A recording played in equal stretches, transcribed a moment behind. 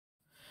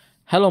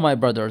Hello my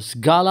brothers,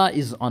 Gala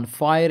is on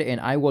fire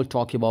and I will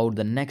talk about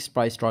the next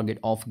price target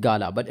of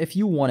Gala. But if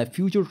you want a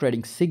future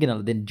trading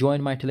signal, then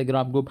join my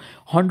Telegram group.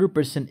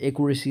 100%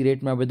 accuracy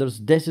rate my brothers.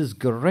 This is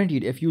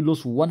guaranteed. If you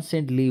lose 1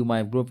 cent, leave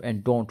my group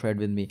and don't trade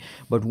with me.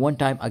 But one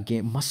time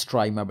again, must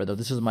try my brother.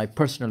 This is my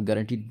personal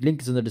guarantee.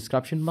 Link is in the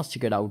description. Must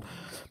check it out.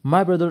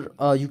 My brother,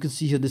 you can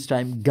see here this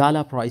time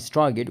Gala price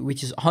target,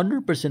 which is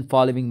 100%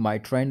 following my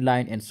trend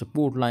line and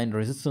support line,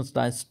 resistance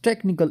lines.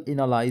 Technical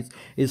analyze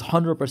is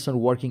 100%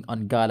 working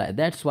on Gala.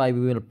 That's why we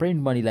will print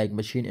money like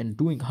machine and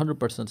doing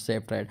 100%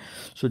 safe trade.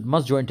 So it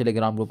must join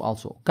Telegram group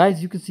also.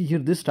 Guys, you can see here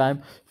this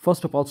time,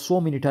 first of all,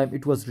 so many times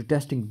it was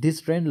retesting this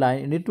trend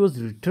line and it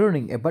was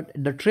returning, but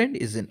the trend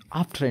is an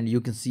uptrend. You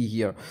can see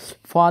here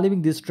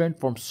following this trend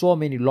from so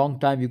many long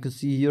time. You can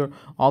see here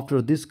after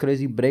this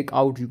crazy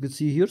breakout, you can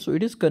see here, so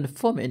it is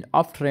confirmed an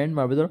uptrend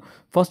my brother.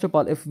 First of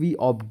all, if we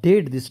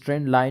update this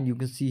trend line, you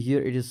can see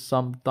here it is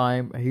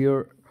sometime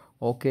here.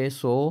 Okay,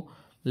 so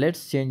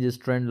let's change this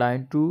trend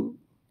line to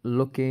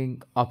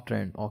looking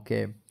uptrend.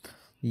 Okay,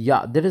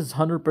 yeah, that is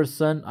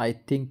 100%. I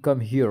think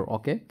come here.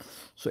 Okay,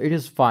 so it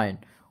is fine.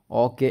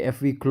 Okay,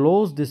 if we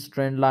close this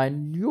trend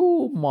line,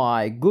 oh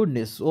my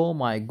goodness, oh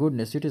my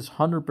goodness, it is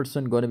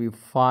 100% going to be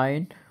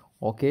fine.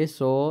 Okay,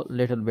 so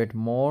little bit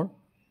more.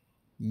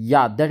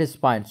 Yeah, that is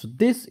fine. So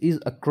this is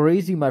a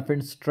crazy my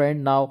friends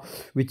trend now,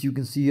 which you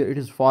can see here. It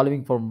is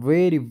following for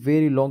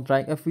very long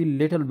time. If we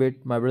little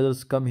bit my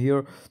brothers come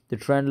here the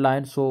trend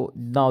line, so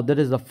now that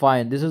is the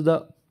fine. This is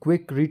the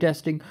quick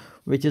retesting,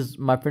 which is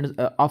my friends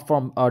up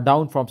from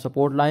down from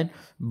support line.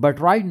 But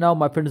right now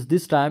my friends,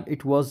 this time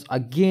it was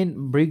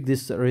again break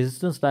this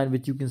resistance line,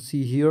 which you can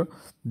see here.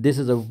 This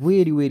is a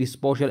very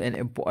special and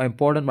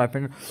important my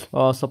friend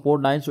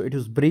support line. So it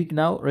is break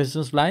now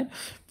resistance line.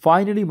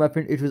 Finally my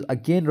friend, it was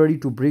again ready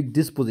to break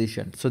this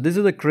position. So this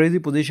is a crazy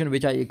position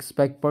which I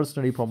expect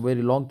personally from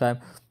very long time.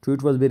 So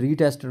it was be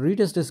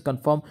retest is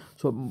confirmed.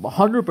 So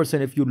 100%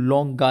 if you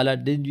long Gala,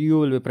 then you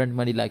will be print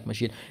money like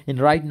machine. And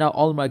right now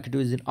all market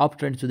is in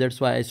uptrend, so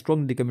that's why I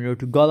strongly recommend you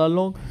to Gala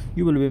long.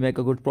 You will be make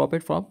a good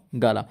profit from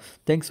Gala.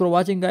 Thanks for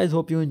watching guys.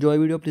 Hope you enjoy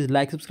video. Please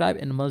like, subscribe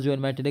and must join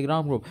my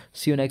Telegram group.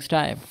 See you next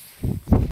time.